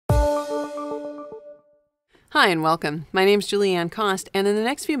Hi and welcome. My name is Julianne Cost, and in the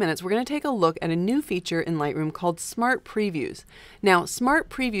next few minutes we're going to take a look at a new feature in Lightroom called Smart Previews. Now, Smart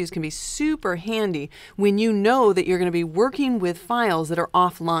Previews can be super handy when you know that you're going to be working with files that are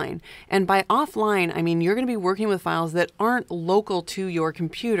offline. And by offline, I mean you're going to be working with files that aren't local to your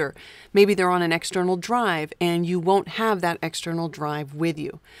computer. Maybe they're on an external drive and you won't have that external drive with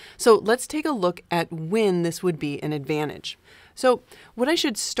you. So let's take a look at when this would be an advantage. So what I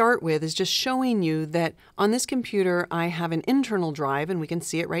should start with is just showing you that on this computer I have an internal drive, and we can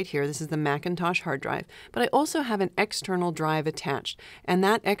see it right here. This is the Macintosh hard drive, but I also have an external drive attached, and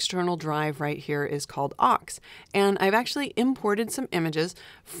that external drive right here is called aux. And I've actually imported some images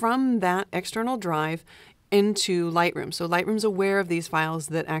from that external drive into Lightroom. So Lightroom's aware of these files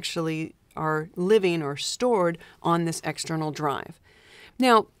that actually are living or stored on this external drive.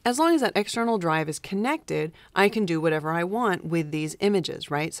 Now, as long as that external drive is connected, I can do whatever I want with these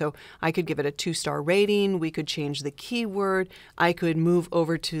images, right? So I could give it a 2-star rating, we could change the keyword, I could move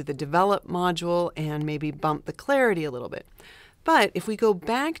over to the develop module and maybe bump the clarity a little bit. But if we go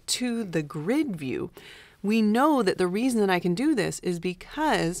back to the grid view, we know that the reason that I can do this is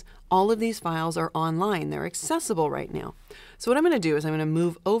because all of these files are online. They're accessible right now. So what I'm going to do is I'm going to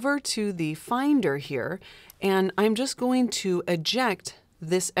move over to the Finder here, and I'm just going to eject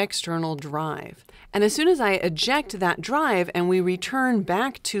this external drive. And as soon as I eject that drive and we return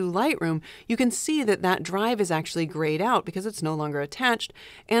back to Lightroom, you can see that that drive is actually grayed out because it's no longer attached.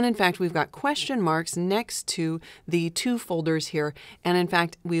 And in fact, we've got question marks next to the 2 folders here. And in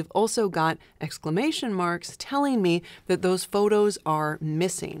fact, we've also got exclamation marks telling me that those photos are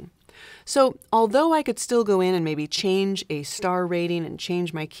missing. So although I could still go in and maybe change a star rating and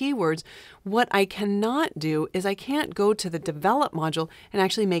change my keywords, what I cannot do is I can't go to the develop module and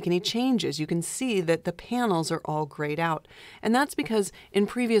actually make any changes. You can see that the panels are all grayed out. And that's because in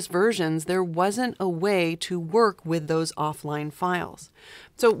previous versions, there wasn't a way to work with those offline files.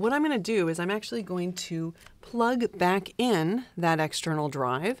 So what I'm going to do is I'm actually going to plug back in that external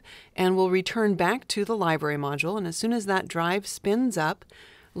drive, and we'll return back to the library module. And as soon as that drive spins up,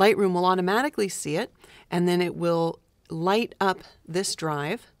 Lightroom will automatically see it, and then it will light up this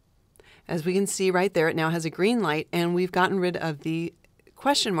drive. As we can see right there, it now has a green light, and we've gotten rid of the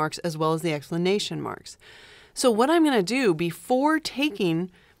question marks as well as the exclamation marks. So what I'm going to do before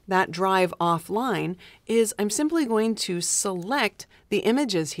taking that drive offline is I'm simply going to select the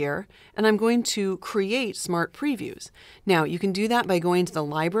images here, and I'm going to create Smart Previews. Now, you can do that by going to the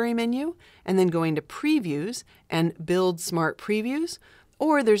Library menu and then going to Previews and Build Smart Previews.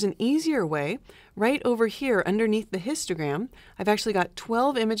 Or there's an easier way. Right over here underneath the histogram, I've actually got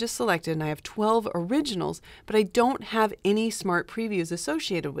 12 images selected and I have 12 originals, but I don't have any Smart Previews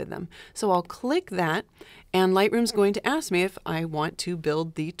associated with them. So I'll click that, and Lightroom's going to ask me if I want to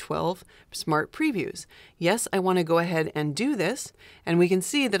build the 12 Smart Previews. Yes, I want to go ahead and do this, and we can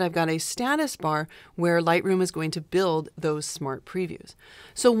see that I've got a status bar where Lightroom is going to build those Smart Previews.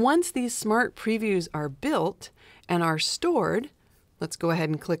 So once these Smart Previews are built and are stored, let's go ahead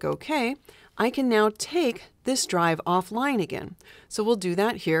and click OK. I can now take this drive offline again. So we'll do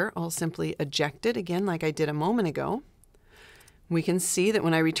that here. I'll simply eject it again like I did a moment ago. We can see that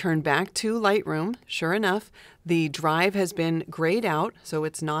when I return back to Lightroom, sure enough, the drive has been grayed out, so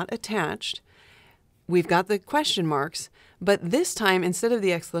it's not attached. We've got the question marks, but this time instead of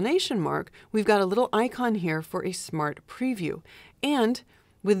the exclamation mark, we've got a little icon here for a Smart Preview. And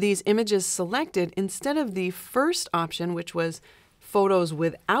with these images selected, instead of the first option, which was photos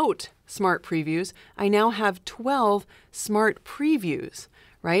without Smart Previews, I now have 12 Smart Previews,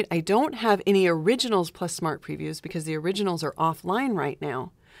 right? I don't have any originals plus Smart Previews because the originals are offline right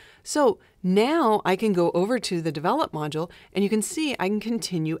now. So now I can go over to the Develop module, and you can see I can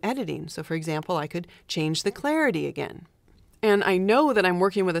continue editing. So for example, I could change the clarity again. And I know that I'm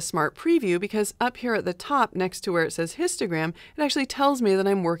working with a Smart Preview because up here at the top next to where it says histogram, it actually tells me that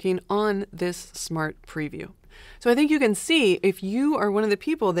I'm working on this Smart Preview. So I think you can see if you are one of the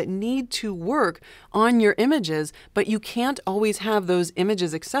people that need to work on your images, but you can't always have those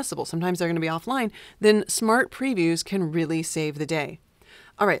images accessible, sometimes they're going to be offline, then Smart Previews can really save the day.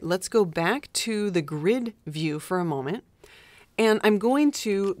 All right, let's go back to the grid view for a moment. And I'm going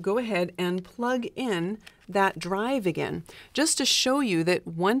to go ahead and plug in that drive again, just to show you that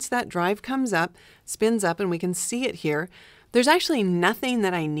once that drive comes up, spins up, and we can see it here, there's actually nothing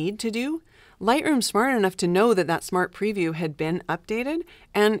that I need to do. Lightroom's smart enough to know that that Smart Preview had been updated,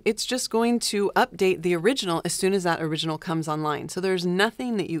 and it's just going to update the original as soon as that original comes online. So there's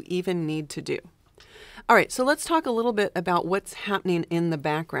nothing that you even need to do. All right, so let's talk a little bit about what's happening in the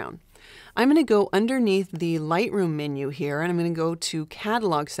background. I'm going to go underneath the Lightroom menu here, and I'm going to go to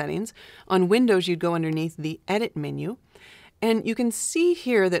Catalog Settings. On Windows, you'd go underneath the Edit menu. And you can see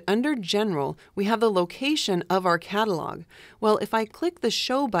here that under General, we have the location of our catalog. Well, if I click the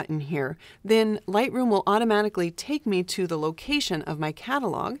Show button here, then Lightroom will automatically take me to the location of my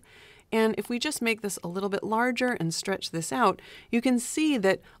catalog. And if we just make this a little bit larger and stretch this out, you can see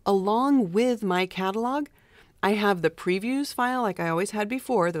that along with my catalog, I have the previews file like I always had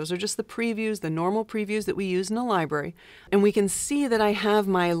before. Those are just the previews, the normal previews that we use in the library. And we can see that I have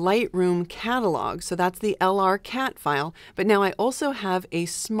my Lightroom catalog. So that's the LR-CAT file. But now I also have a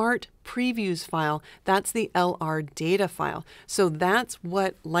Smart Previews file. That's the LR data file. So that's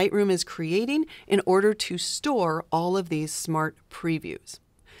what Lightroom is creating in order to store all of these smart previews.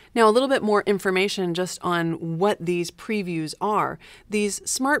 Now, a little bit more information just on what these previews are. These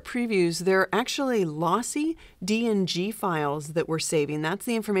smart previews, they're actually lossy DNG files that we're saving. That's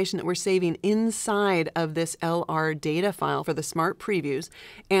the information that we're saving inside of this LR data file for the smart previews.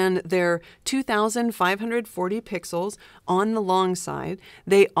 And they're 2,540 pixels on the long side.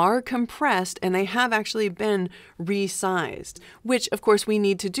 They are compressed and they have actually been resized, which of course we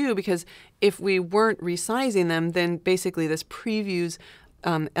need to do because if we weren't resizing them, then basically this previews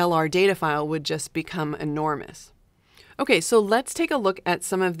LR data file would just become enormous. Okay, so let's take a look at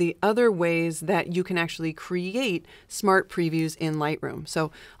some of the other ways that you can actually create smart previews in Lightroom.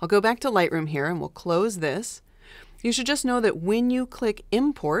 So I'll go back to Lightroom here and we'll close this. You should just know that when you click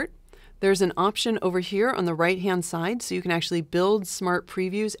Import, there's an option over here on the right-hand side, so you can actually build smart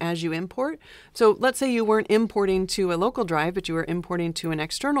previews as you import. So let's say you weren't importing to a local drive, but you were importing to an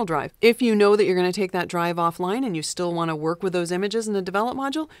external drive. If you know that you're going to take that drive offline and you still want to work with those images in the Develop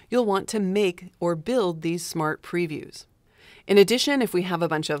module, you'll want to make or build these smart previews. In addition, if we have a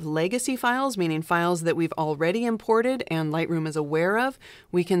bunch of legacy files, meaning files that we've already imported and Lightroom is aware of,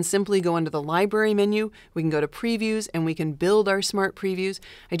 we can simply go into the Library menu, we can go to Previews, and we can build our smart previews.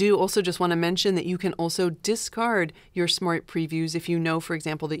 I do also just want to mention that you can also discard your smart previews if you know, for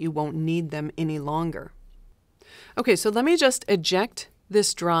example, that you won't need them any longer. Okay, so let me just eject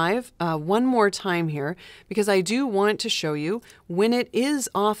this drive one more time here because I do want to show you when it is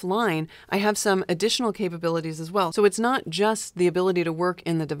offline, I have some additional capabilities as well. So it's not just the ability to work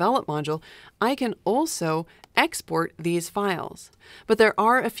in the Develop module, I can also export these files. But there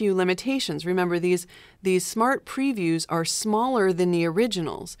are a few limitations. Remember, these smart previews are smaller than the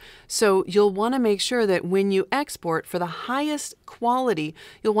originals. So you'll want to make sure that when you export for the highest quality,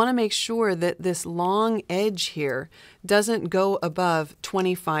 you'll want to make sure that this long edge here doesn't go above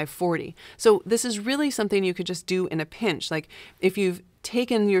 2540. So this is really something you could just do in a pinch. Like if you've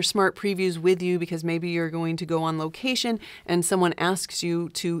taken your smart previews with you because maybe you're going to go on location and someone asks you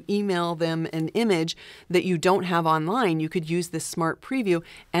to email them an image that you don't have online, you could use this smart preview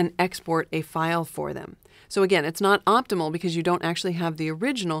and export a file for them. So again, it's not optimal because you don't actually have the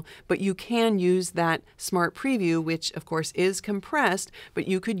original, but you can use that smart preview, which of course is compressed, but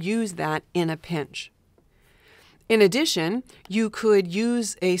you could use that in a pinch. In addition, you could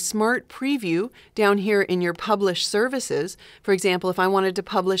use a smart preview down here in your publish services. For example, if I wanted to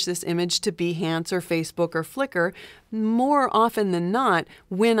publish this image to Behance or Facebook or Flickr, more often than not,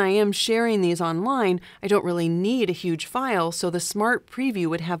 when I am sharing these online, I don't really need a huge file, so the smart preview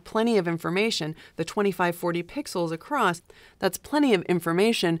would have plenty of information, the 2540 pixels across. That's plenty of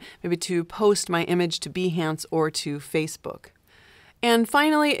information maybe to post my image to Behance or to Facebook. And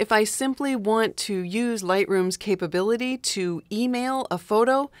finally, if I simply want to use Lightroom's capability to email a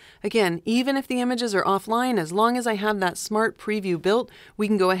photo, again, even if the images are offline, as long as I have that smart preview built, we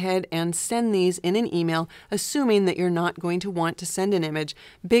can go ahead and send these in an email, assuming that you're not going to want to send an image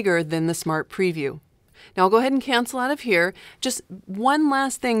bigger than the smart preview. Now I'll go ahead and cancel out of here. Just one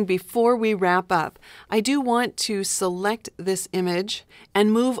last thing before we wrap up. I do want to select this image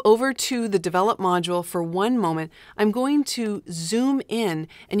and move over to the Develop module for one moment. I'm going to zoom in,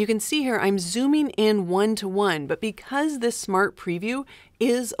 and you can see here I'm zooming in 1:1, but because this smart preview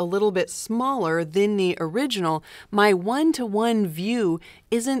is a little bit smaller than the original, my 1:1 view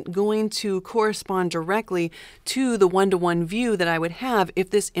isn't going to correspond directly to the 1:1 view that I would have if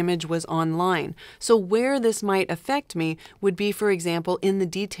this image was online. So where this might affect me would be, for example, in the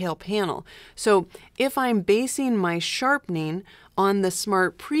detail panel. So if I'm basing my sharpening on the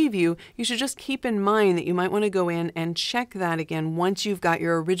smart preview, you should just keep in mind that you might want to go in and check that again once you've got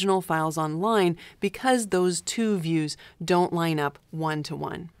your original files online, because those two views don't line up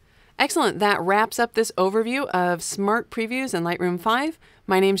 1:1. Excellent. That wraps up this overview of smart previews in Lightroom 5.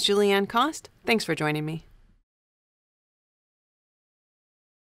 My name's Julianne Cost. Thanks for joining me.